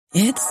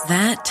It's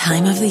that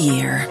time of the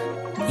year.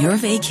 Your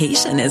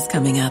vacation is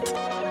coming up.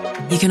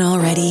 You can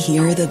already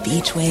hear the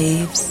beach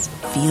waves,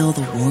 feel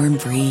the warm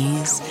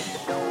breeze,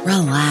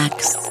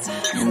 relax,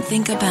 and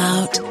think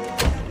about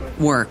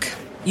work.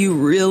 You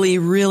really,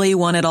 really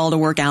want it all to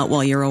work out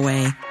while you're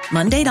away.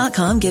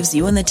 Monday.com gives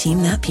you and the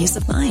team that peace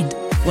of mind.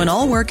 When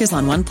all work is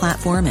on one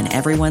platform and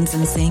everyone's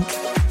in sync,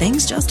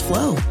 things just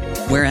flow.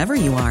 Wherever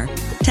you are,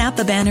 tap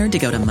the banner to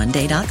go to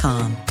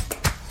Monday.com.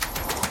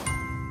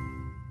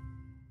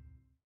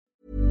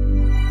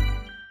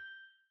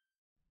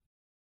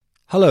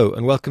 Hello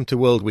and welcome to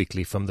World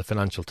Weekly from the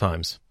Financial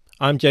Times.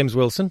 I'm James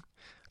Wilson.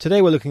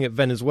 Today we're looking at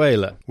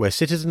Venezuela, where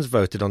citizens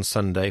voted on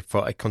Sunday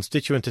for a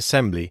constituent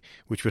assembly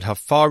which would have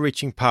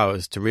far-reaching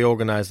powers to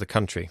reorganise the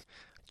country.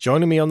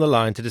 Joining me on the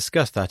line to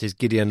discuss that is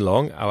Gideon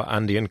Long, our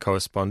Andean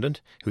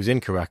correspondent, who's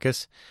in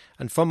Caracas,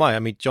 and from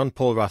Miami, John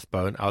Paul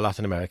Rathbone, our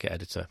Latin America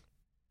editor.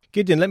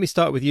 Gideon, let me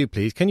start with you,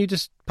 please. Can you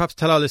just perhaps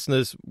tell our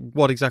listeners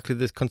what exactly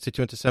this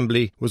constituent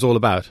assembly was all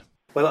about?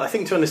 Well, I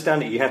think to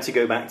understand it, you have to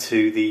go back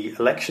to the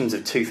elections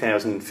of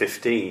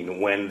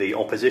 2015 when the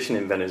opposition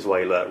in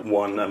Venezuela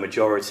won a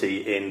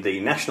majority in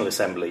the National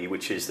Assembly,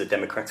 which is the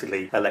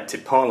democratically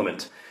elected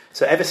parliament.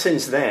 So ever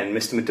since then,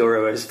 Mr.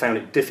 Maduro has found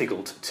it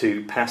difficult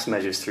to pass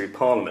measures through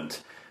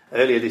parliament.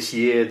 Earlier this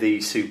year,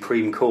 the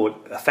Supreme Court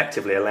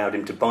effectively allowed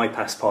him to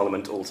bypass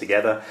Parliament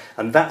altogether,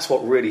 and that's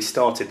what really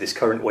started this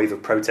current wave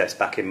of protests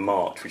back in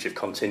March, which have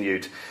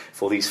continued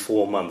for these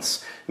 4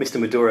 months. Mr.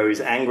 Maduro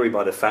is angry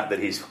by the fact that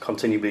he's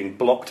continually being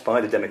blocked by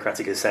the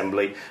Democratic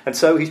Assembly, and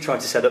so he's tried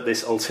to set up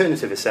this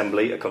alternative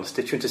assembly, a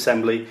constituent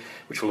assembly,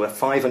 which will have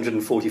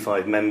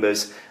 545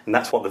 members, and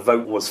that's what the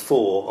vote was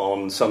for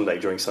on Sunday,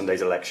 during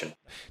Sunday's election.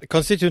 The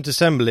Constituent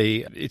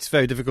Assembly, it's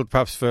very difficult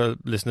perhaps for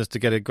listeners to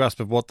get a grasp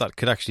of what that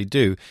could actually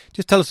do.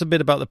 Just tell us a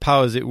bit about the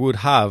powers it would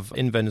have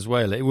in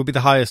Venezuela. It would be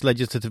the highest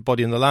legislative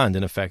body in the land,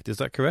 in effect. Is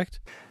that correct?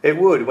 It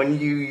would. When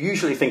you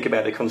usually think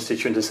about the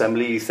Constituent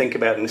Assembly, you think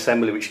about an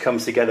assembly which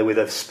comes together with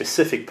a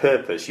specific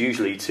purpose,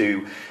 usually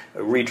to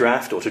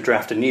redraft or to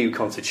draft a new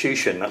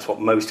constitution. That's what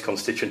most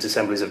Constituent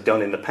Assemblies have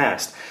done in the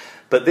past.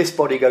 But this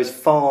body goes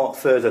far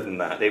further than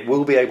that. It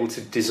will be able to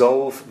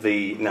dissolve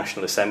the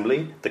National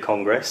Assembly, the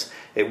Congress.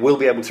 It will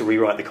be able to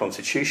rewrite the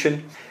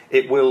Constitution.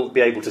 It will be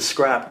able to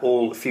scrap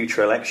all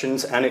future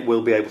elections, and it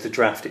will be able to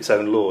draft its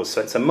own laws. So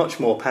it's a much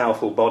more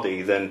powerful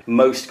body than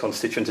most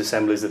constituent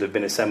assemblies that have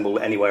been assembled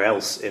anywhere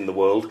else in the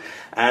world.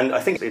 And I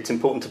think it's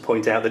important to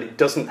point out that it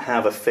doesn't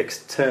have a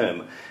fixed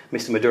term.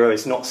 Mr. Maduro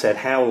has not said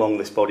how long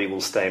this body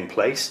will stay in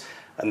place.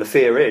 And the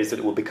fear is that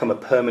it will become a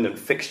permanent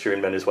fixture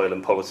in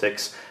Venezuelan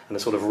politics and a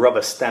sort of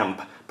rubber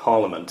stamp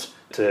parliament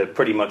to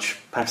pretty much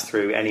pass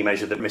through any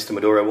measure that Mr.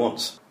 Maduro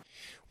wants.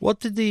 What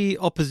did the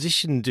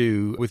opposition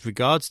do with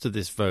regards to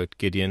this vote,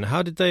 Gideon?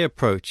 How did they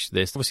approach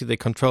this? Obviously, they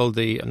controlled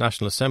the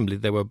National Assembly.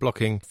 They were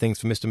blocking things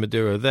for Mr.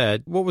 Maduro there.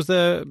 What was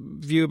their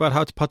view about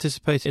how to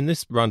participate in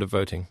this round of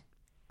voting?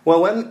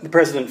 Well, when the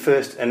president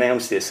first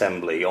announced the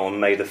assembly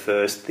on May the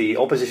 1st, the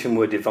opposition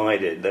were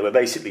divided. There were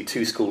basically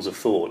two schools of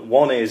thought.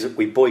 One is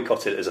we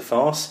boycott it as a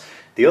farce.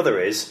 The other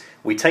is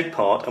we take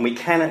part and we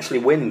can actually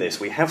win this.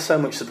 We have so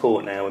much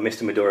support now and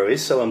Mr. Maduro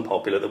is so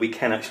unpopular that we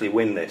can actually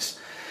win this.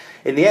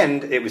 In the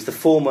end, it was the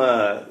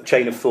former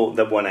chain of thought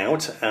that won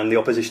out and the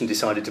opposition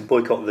decided to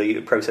boycott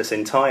the process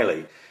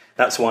entirely.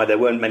 That's why there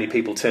weren't many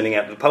people turning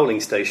out at the polling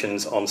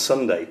stations on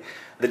Sunday.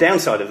 The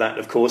downside of that,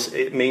 of course,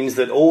 it means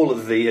that all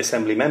of the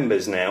assembly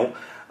members now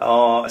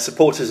are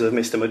supporters of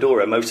Mr.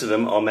 Maduro. Most of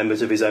them are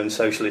members of his own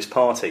Socialist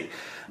Party.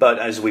 But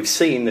as we've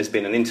seen, there's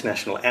been an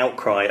international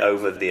outcry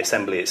over the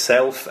assembly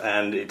itself,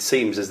 and it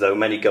seems as though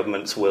many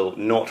governments will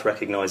not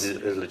recognise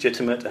it as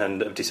legitimate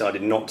and have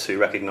decided not to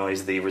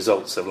recognise the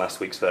results of last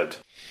week's vote.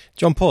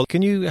 John Paul,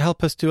 can you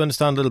help us to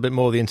understand a little bit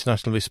more the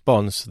international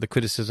response, the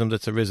criticism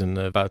that's arisen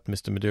about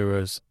Mr.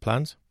 Maduro's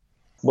plans?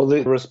 Well,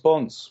 the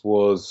response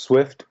was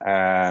swift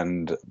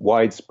and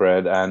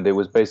widespread, and it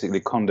was basically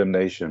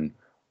condemnation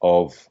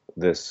of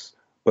this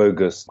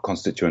bogus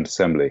Constituent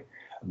Assembly.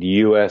 The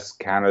US,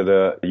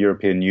 Canada,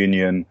 European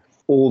Union,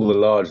 all the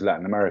large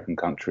Latin American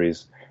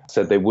countries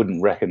said they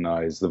wouldn't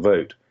recognize the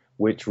vote,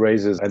 which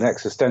raises an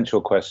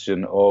existential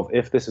question of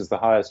if this is the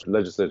highest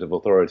legislative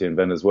authority in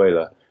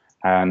Venezuela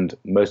and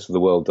most of the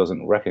world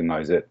doesn't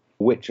recognize it,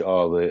 which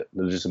are the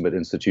legitimate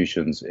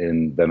institutions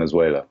in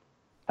Venezuela?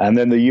 And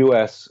then the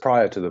US,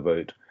 prior to the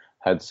vote,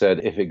 had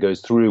said if it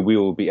goes through, we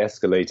will be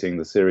escalating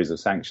the series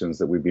of sanctions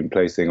that we've been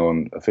placing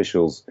on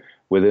officials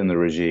within the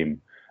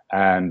regime.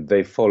 And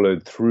they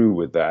followed through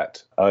with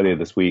that earlier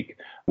this week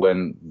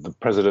when the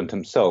president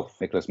himself,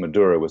 Nicolas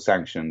Maduro, was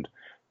sanctioned,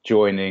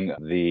 joining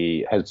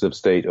the heads of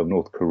state of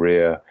North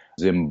Korea,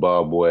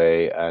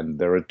 Zimbabwe, and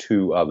there are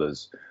two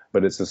others.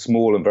 But it's a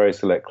small and very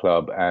select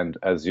club. And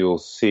as you'll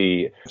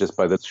see, just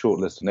by the short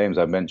list of names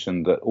I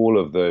mentioned, that all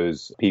of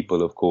those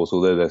people, of course,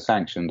 although they're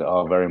sanctioned,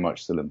 are very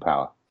much still in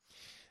power.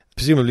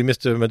 Presumably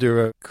Mr.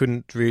 Maduro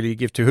couldn't really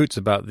give two hoots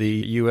about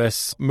the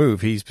US move.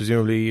 He's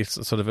presumably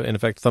sort of, in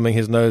effect, thumbing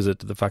his nose at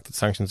the fact that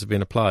sanctions have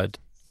been applied.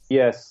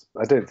 Yes,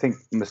 I don't think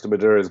Mr.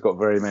 Maduro's got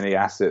very many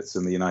assets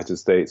in the United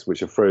States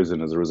which are frozen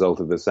as a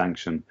result of the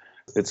sanction.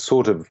 It's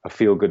sort of a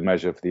feel-good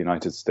measure for the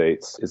United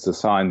States. It's a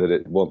sign that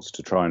it wants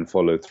to try and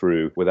follow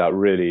through without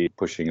really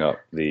pushing up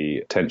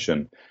the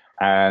tension.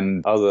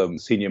 And other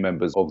senior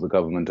members of the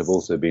government have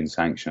also been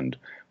sanctioned.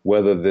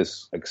 Whether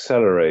this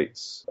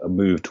accelerates a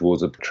move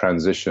towards a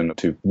transition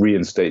to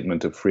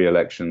reinstatement of free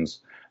elections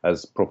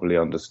as properly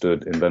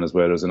understood in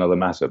Venezuela is another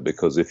matter,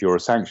 because if you're a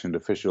sanctioned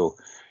official,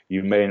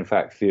 you may in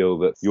fact feel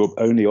that your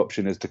only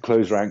option is to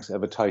close ranks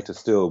ever tighter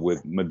still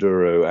with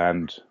Maduro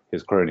and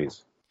his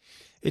cronies.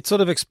 It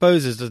sort of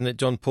exposes, doesn't it,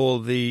 John Paul,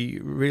 the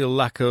real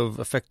lack of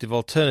effective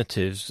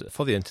alternatives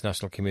for the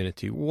international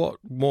community. What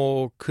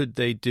more could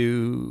they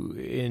do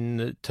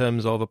in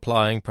terms of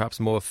applying perhaps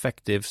more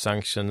effective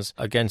sanctions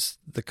against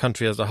the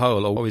country as a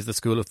whole? Or is the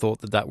school of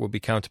thought that that would be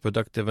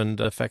counterproductive and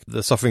affect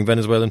the suffering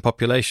Venezuelan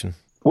population?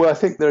 Well, I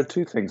think there are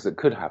two things that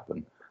could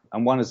happen,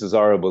 and one is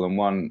desirable and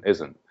one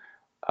isn't.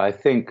 I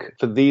think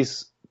for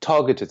these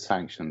targeted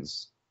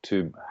sanctions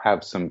to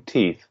have some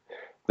teeth,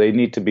 they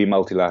need to be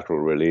multilateral,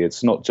 really.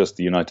 It's not just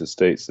the United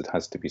States that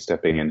has to be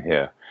stepping in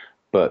here,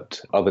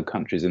 but other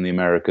countries in the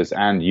Americas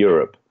and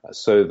Europe,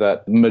 so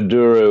that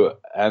Maduro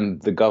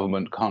and the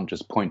government can't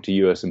just point to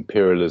US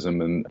imperialism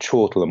and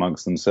chortle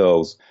amongst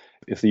themselves.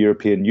 If the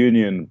European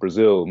Union,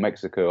 Brazil,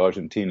 Mexico,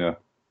 Argentina,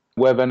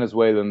 where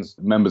Venezuelans,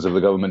 members of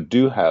the government,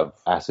 do have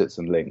assets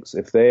and links,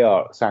 if they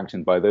are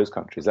sanctioned by those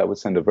countries, that would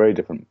send a very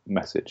different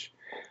message.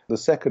 The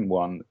second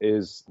one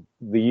is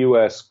the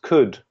US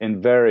could, in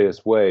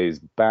various ways,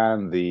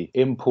 ban the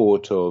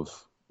import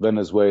of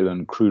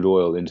Venezuelan crude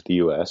oil into the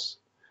US.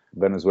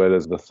 Venezuela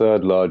is the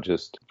third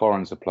largest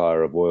foreign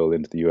supplier of oil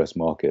into the US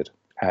market,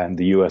 and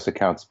the US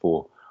accounts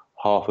for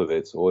half of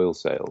its oil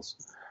sales.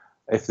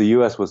 If the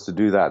US was to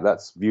do that,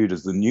 that's viewed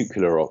as the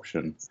nuclear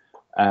option.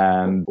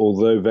 And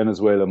although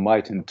Venezuela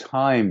might in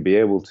time be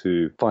able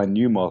to find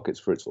new markets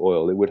for its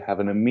oil, it would have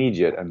an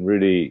immediate and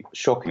really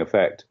shocking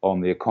effect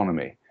on the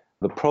economy.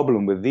 The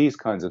problem with these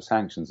kinds of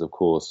sanctions, of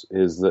course,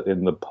 is that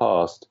in the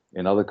past,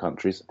 in other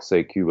countries,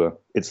 say Cuba,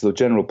 it's the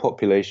general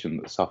population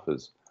that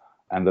suffers.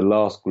 And the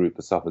last group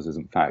that suffers is,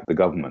 in fact, the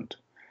government.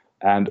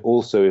 And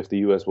also, if the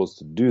US was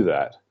to do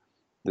that,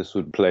 this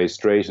would play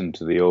straight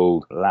into the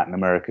old Latin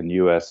American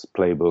US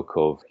playbook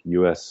of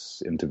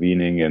US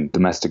intervening in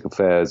domestic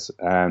affairs.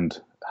 And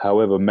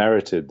however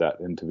merited that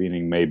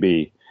intervening may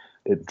be,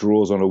 it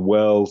draws on a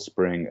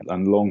wellspring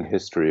and long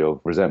history of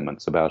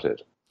resentments about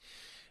it.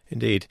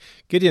 Indeed.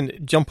 Gideon,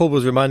 John Paul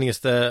was reminding us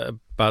there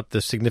about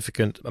the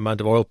significant amount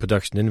of oil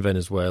production in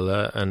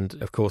Venezuela.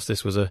 And of course,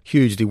 this was a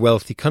hugely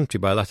wealthy country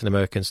by Latin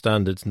American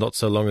standards not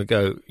so long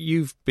ago.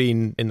 You've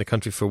been in the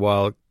country for a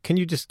while. Can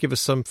you just give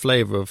us some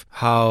flavour of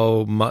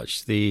how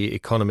much the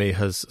economy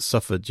has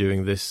suffered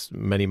during this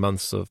many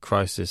months of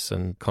crisis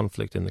and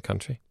conflict in the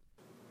country?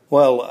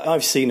 Well,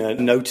 I've seen a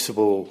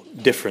noticeable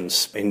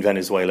difference in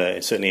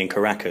Venezuela, certainly in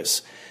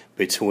Caracas,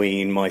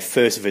 between my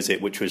first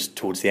visit, which was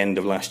towards the end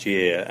of last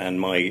year,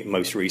 and my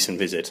most recent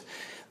visit.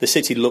 The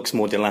city looks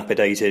more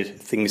dilapidated,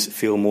 things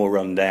feel more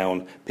run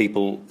down,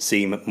 people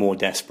seem more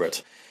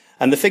desperate.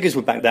 And the figures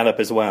would back that up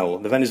as well.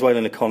 The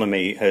Venezuelan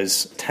economy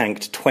has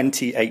tanked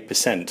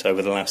 28%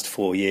 over the last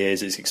 4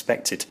 years. It's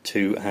expected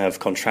to have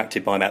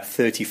contracted by about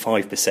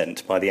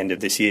 35% by the end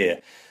of this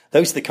year.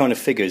 Those are the kind of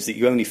figures that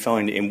you only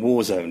find in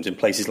war zones in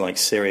places like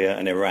Syria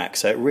and Iraq.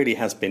 So it really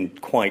has been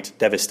quite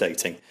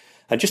devastating.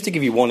 And just to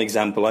give you one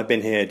example, I've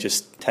been here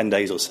just 10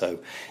 days or so.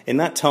 In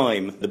that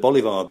time, the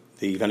bolivar,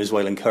 the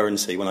Venezuelan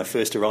currency, when I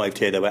first arrived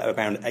here, there were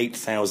around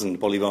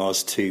 8,000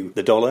 bolivars to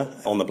the dollar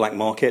on the black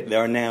market.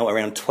 There are now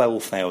around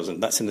 12,000.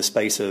 That's in the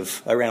space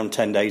of around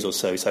 10 days or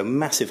so. So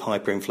massive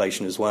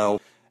hyperinflation as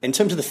well. In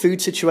terms of the food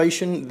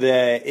situation,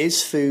 there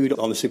is food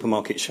on the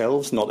supermarket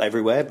shelves, not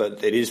everywhere,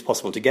 but it is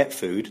possible to get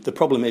food. The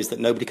problem is that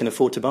nobody can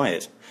afford to buy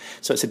it.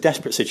 So it's a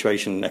desperate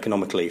situation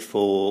economically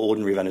for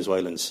ordinary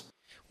Venezuelans.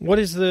 What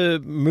is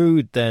the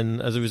mood then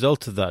as a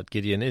result of that,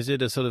 Gideon? Is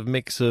it a sort of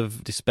mix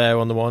of despair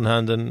on the one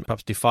hand and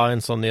perhaps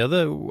defiance on the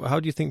other? How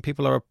do you think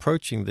people are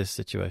approaching this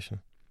situation?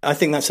 I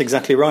think that's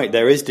exactly right.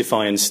 There is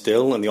defiance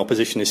still, and the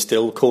opposition is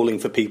still calling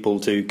for people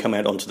to come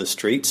out onto the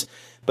streets.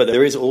 But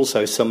there is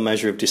also some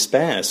measure of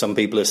despair. Some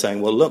people are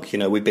saying, well, look,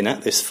 we've been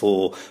at this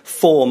for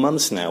 4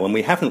 months now, and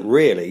we haven't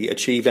really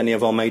achieved any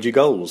of our major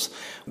goals.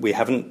 We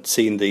haven't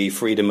seen the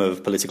freedom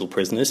of political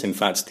prisoners. In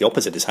fact, the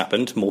opposite has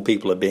happened. More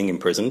people are being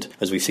imprisoned,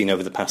 as we've seen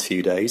over the past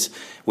few days.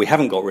 We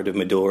haven't got rid of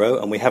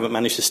Maduro, and we haven't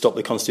managed to stop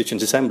the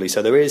Constituent Assembly.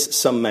 So there is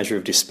some measure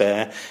of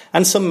despair,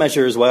 and some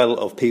measure as well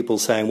of people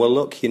saying, well,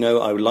 look,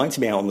 I would like to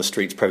be out on the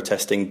streets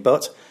protesting,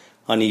 but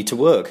I need to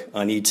work,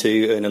 I need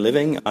to earn a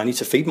living, I need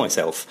to feed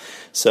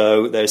myself.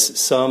 So there's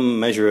some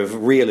measure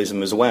of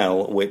realism as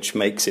well, which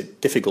makes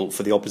it difficult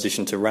for the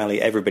opposition to rally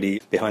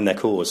everybody behind their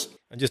cause.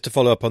 And just to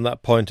follow up on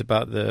that point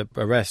about the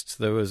arrests,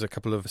 there was a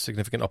couple of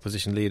significant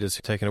opposition leaders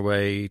taken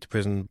away to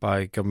prison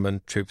by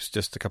government troops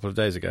just a couple of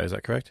days ago, is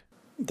that correct?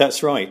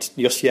 That's right.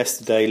 Just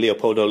yesterday,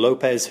 Leopoldo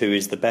Lopez, who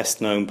is the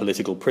best-known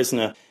political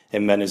prisoner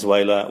in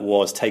Venezuela,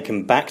 was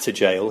taken back to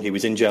jail. He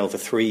was in jail for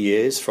 3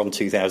 years from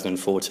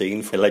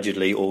 2014 for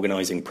allegedly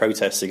organising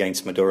protests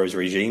against Maduro's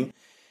regime.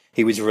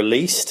 He was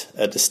released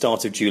at the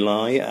start of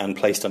July and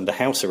placed under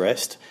house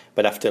arrest,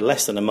 but after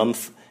less than a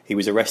month, he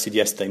was arrested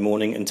yesterday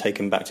morning and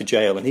taken back to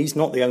jail. And he's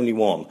not the only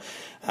one.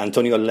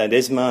 Antonio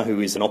Ledesma, who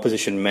is an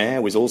opposition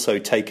mayor, was also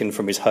taken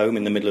from his home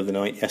in the middle of the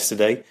night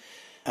yesterday.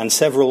 And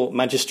several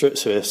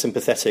magistrates who are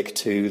sympathetic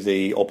to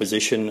the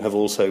opposition have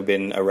also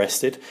been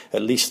arrested,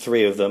 at least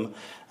 3 of them,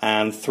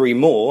 and 3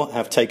 more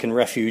have taken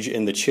refuge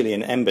in the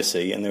Chilean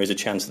embassy, and there is a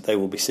chance that they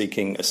will be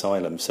seeking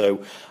asylum.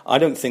 So I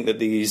don't think that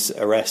these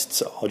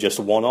arrests are just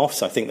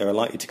one-offs. I think they're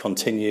likely to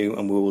continue,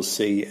 and we will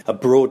see a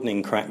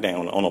broadening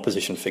crackdown on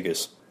opposition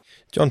figures.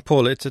 John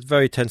Paul, it's a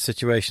very tense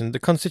situation. The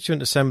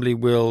Constituent Assembly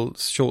will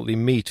shortly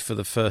meet for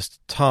the first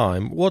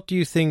time. What do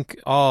you think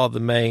are the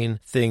main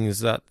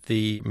things that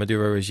the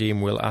Maduro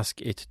regime will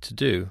ask it to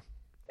do?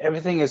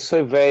 Everything is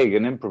so vague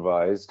and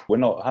improvised. We're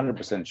not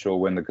 100% sure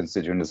when the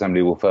Constituent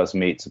Assembly will first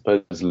meet,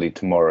 supposedly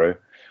tomorrow.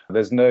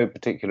 There's no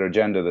particular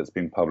agenda that's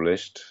been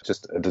published,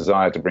 just a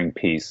desire to bring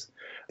peace.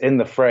 In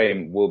the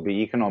frame will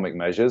be economic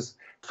measures.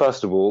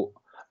 First of all,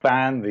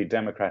 ban the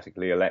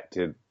democratically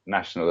elected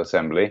National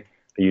Assembly,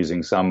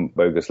 using some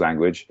bogus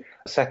language.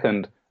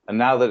 Second, and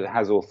now that it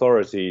has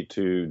authority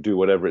to do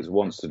whatever it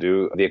wants to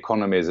do, the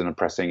economy is an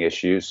pressing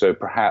issue, so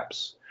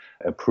perhaps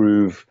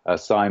approve a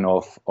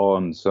sign-off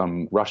on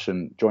some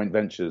Russian joint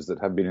ventures that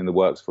have been in the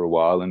works for a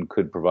while and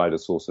could provide a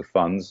source of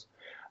funds.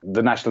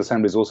 The National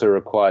Assembly is also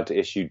required to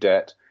issue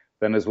debt.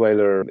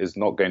 Venezuela is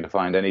not going to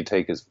find any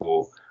takers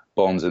for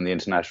bonds in the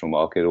international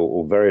market,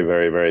 or very,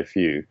 very, very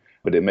few.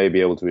 But it may be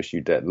able to issue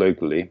debt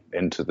locally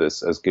into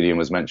this, as Gideon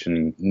was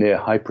mentioning, near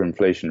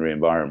hyperinflationary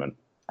environment.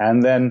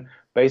 And then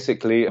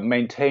basically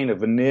maintain a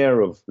veneer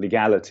of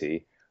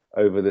legality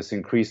over this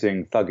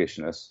increasing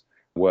thuggishness,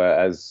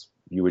 whereas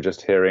you were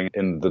just hearing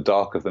in the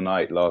dark of the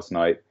night last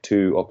night,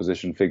 2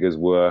 opposition figures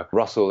were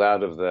rustled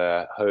out of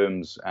their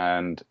homes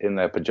and in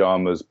their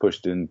pajamas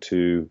pushed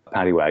into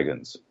paddy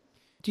wagons.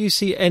 Do you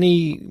see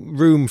any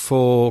room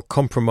for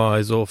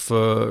compromise or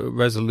for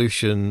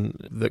resolution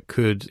that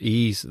could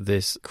ease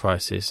this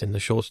crisis in the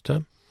short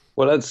term?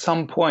 Well, at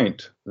some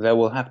point, there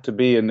will have to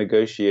be a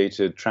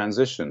negotiated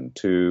transition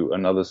to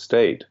another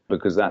state,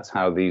 because that's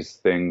how these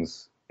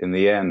things, in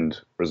the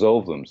end,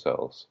 resolve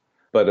themselves.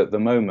 But at the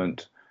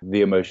moment, the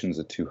emotions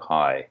are too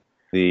high.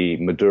 The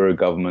Maduro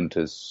government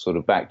has sort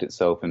of backed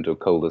itself into a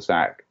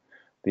cul-de-sac.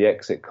 The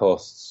exit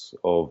costs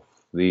of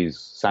these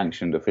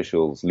sanctioned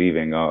officials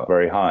leaving are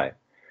very high.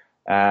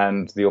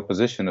 And the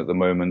opposition at the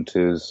moment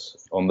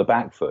is on the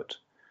back foot.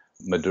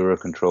 Maduro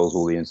controls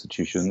all the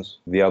institutions.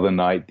 The other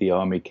night, the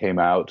army came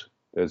out.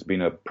 There's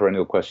been a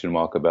perennial question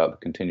mark about the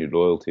continued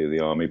loyalty of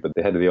the army, but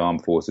the head of the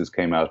armed forces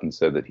came out and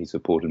said that he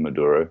supported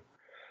Maduro.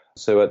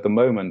 So at the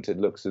moment, it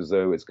looks as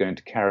though it's going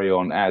to carry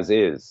on as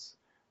is.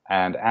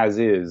 And as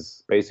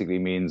is basically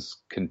means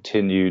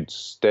continued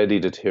steady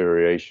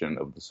deterioration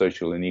of the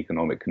social and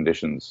economic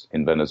conditions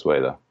in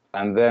Venezuela.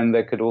 And then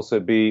there could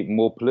also be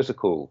more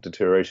political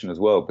deterioration as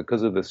well,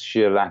 because of this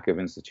sheer lack of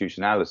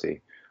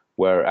institutionality,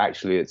 where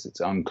actually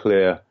it's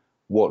unclear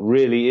what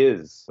really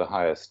is the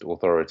highest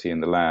authority in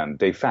the land.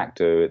 De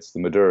facto, it's the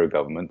Maduro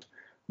government,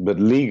 but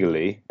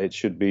legally, it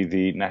should be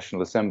the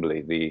National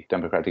Assembly, the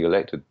democratically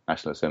elected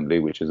National Assembly,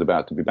 which is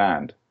about to be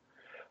banned.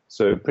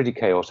 So, pretty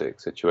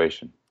chaotic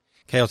situation.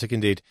 Chaotic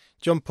indeed.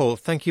 John Paul,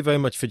 thank you very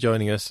much for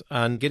joining us.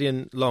 And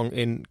Gideon Long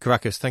in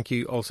Caracas, thank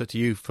you also to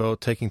you for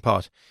taking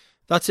part.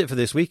 That's it for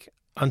this week.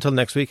 Until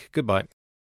next week, goodbye.